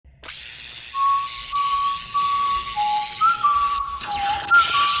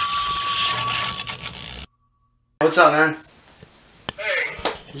what's up, man?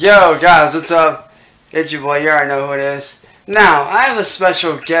 Hey. Yo, guys, what's up? It's your boy, you already know who it is. Now, I have a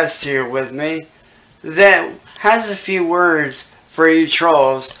special guest here with me that has a few words for you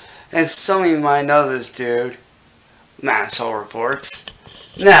trolls, and some of you might know this dude. Masshole Reports.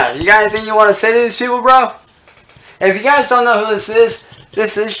 Now, you got anything you want to say to these people, bro? If you guys don't know who this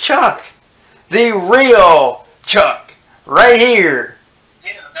is Chuck. The real Chuck. Right here.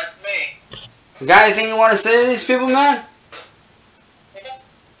 Yeah, that's me. You got anything you want to say to these people, man?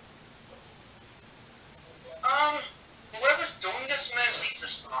 Whoever's doing this mess needs to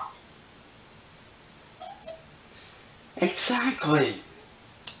stop. Exactly.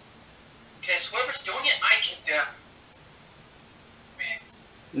 Okay, so whoever's doing it, I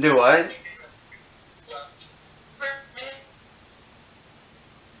condemn. Do what?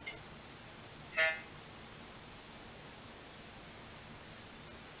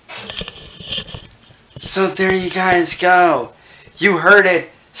 So there you guys go. You heard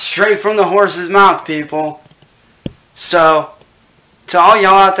it straight from the horse's mouth, people. So, to all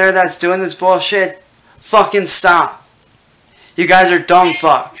y'all out there that's doing this bullshit, fucking stop. You guys are dumb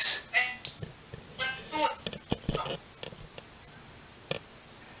fucks.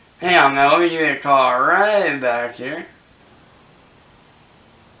 Hang on, man. Let me give you a call right back here.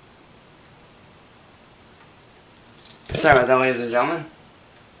 Sorry about that, ladies and gentlemen.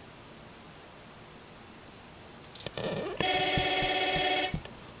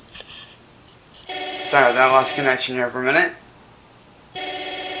 Sorry about that, lost connection here for a minute.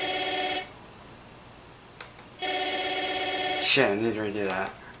 Shit, I need to redo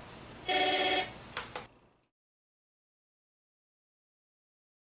that.